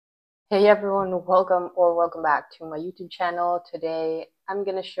Hey everyone, welcome back to my YouTube channel. Today I'm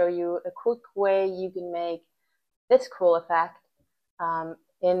going to show you a quick way you can make this cool effect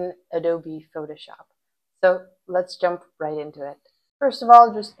in Adobe Photoshop. So let's jump right into it. First of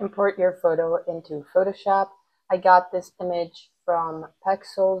all, just import your photo into Photoshop. I got this image from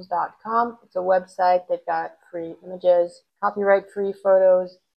pexels.com. It's a website. They've got free images, copyright-free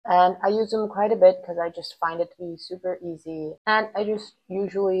photos, and I use them quite a bit because I just find it to be super easy. And I just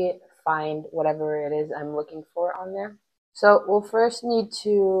usually find whatever it is I'm looking for on there. So we'll first need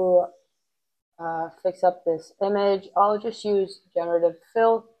to fix up this image. I'll just use generative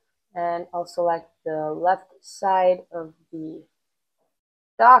fill, and I'll select the left side of the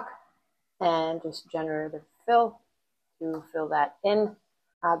dock and just generative fill to fill that in.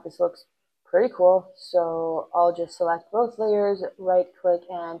 This looks pretty cool, so I'll just select both layers, right click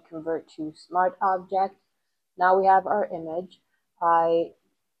and convert to smart object. Now we have our image. I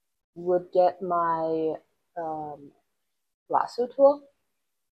would get my lasso tool,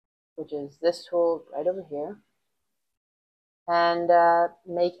 which is this tool right over here, and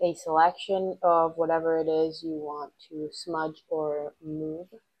make a selection of whatever it is you want to smudge or move.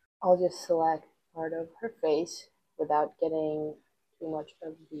 I'll just select part of her face without getting too much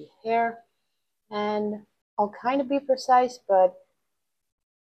of the hair, and I'll kind of be precise, but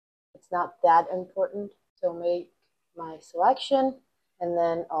it's not that important. So make my selection, and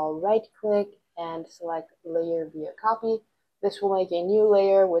then I'll right click and select layer via copy. This will make a new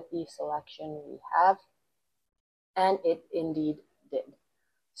layer with the selection we have, and it indeed did.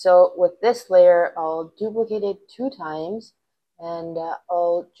 So with this layer, I'll duplicate it 2 times, and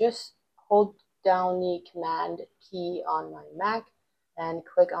I'll just hold down the command key on my Mac and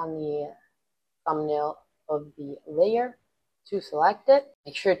click on the thumbnail of the layer to select it.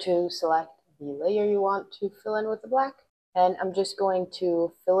 Make sure to select the layer you want to fill in with the black, and I'm just going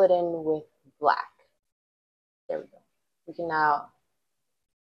to fill it in with black. There we go. We can now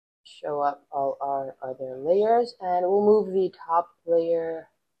show up all our other layers, and we'll move the top layer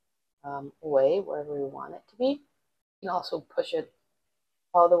away wherever we want it to be. You can also push it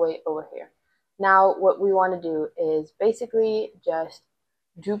all the way over here. Now what we want to do is basically just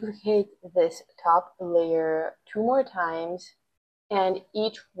duplicate this top layer 2 more times, and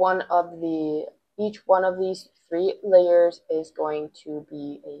each one of these 3 layers is going to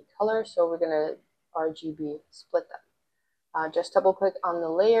be a color, so we're going to RGB split them. Just double click on the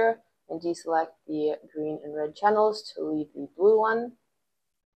layer and deselect the green and red channels to leave the blue one.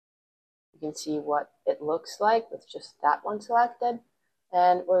 You can see what it looks like with just that one selected.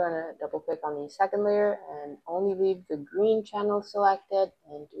 And we're going to double click on the second layer and only leave the green channel selected,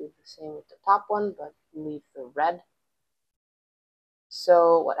 and do the same with the top one, but leave the red.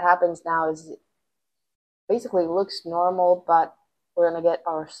 So what happens now is it basically looks normal, but we're going to get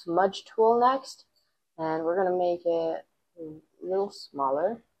our smudge tool next, and we're going to make it a little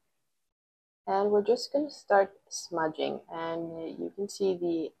smaller. And we're just going to start smudging, and you can see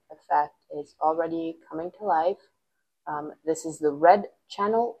the effect is already coming to life. This is the red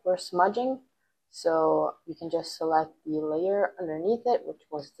channel we're smudging, so you can just select the layer underneath it, which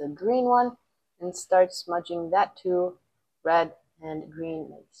was the green one, and start smudging that too. Red and green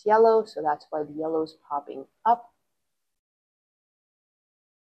makes yellow, so that's why the yellow is popping up.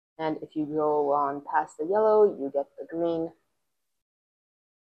 And if you go on past the yellow, you get the green.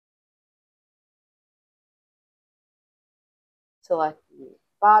 Select the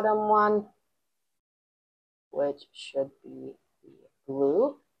bottom one, which should be the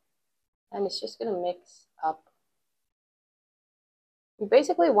blue, and it's just going to mix up. We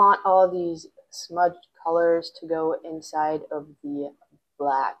basically want all these smudged colors to go inside of the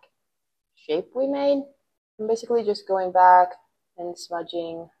black shape we made. I'm basically just going back and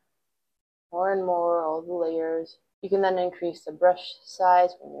smudging more and more all the layers. You can then increase the brush size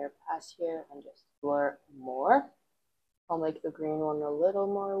when you're past here and just blur more. I'll make the green one a little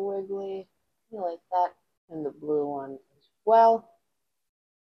more wiggly, like that, and the blue one as well,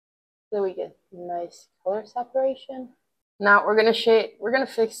 so we get nice color separation. Now we're gonna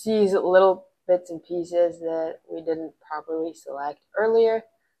fix these little bits and pieces that we didn't properly select earlier.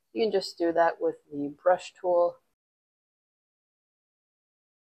 You can just do that with the brush tool.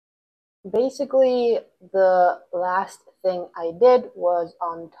 Basically, the last thing I did was,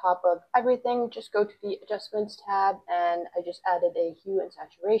 on top of everything, just go to the adjustments tab, and I just added a hue and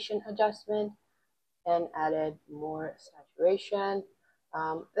saturation adjustment and added more saturation.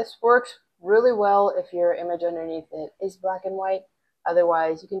 This works really well if your image underneath it is black and white.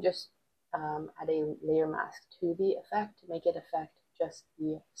 Otherwise, you can just add a layer mask to the effect to make it affect just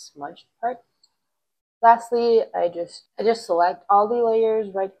the smudged part. Lastly, I just select all the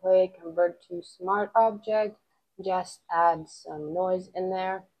layers, right click, convert to smart object, just add some noise in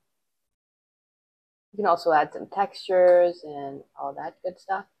there. You can also add some textures and all that good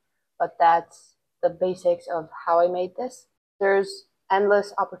stuff, but that's the basics of how I made this. There's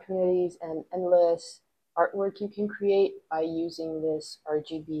endless opportunities and endless artwork you can create by using this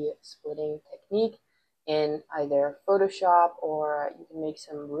RGB splitting technique in either Photoshop, or you can make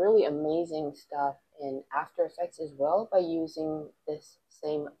some really amazing stuff in After Effects as well by using this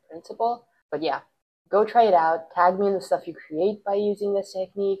same principle. But yeah, go try it out. Tag me in the stuff you create by using this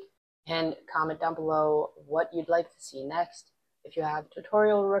technique, and comment down below what you'd like to see next. If you have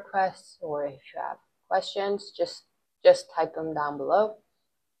tutorial requests or if you have questions, just type them down below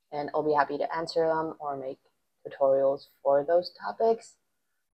and I'll be happy to answer them or make tutorials for those topics.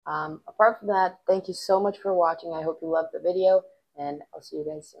 Apart from that, thank you so much for watching. I hope you loved the video, and I'll see you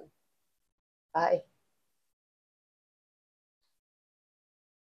guys soon. Bye.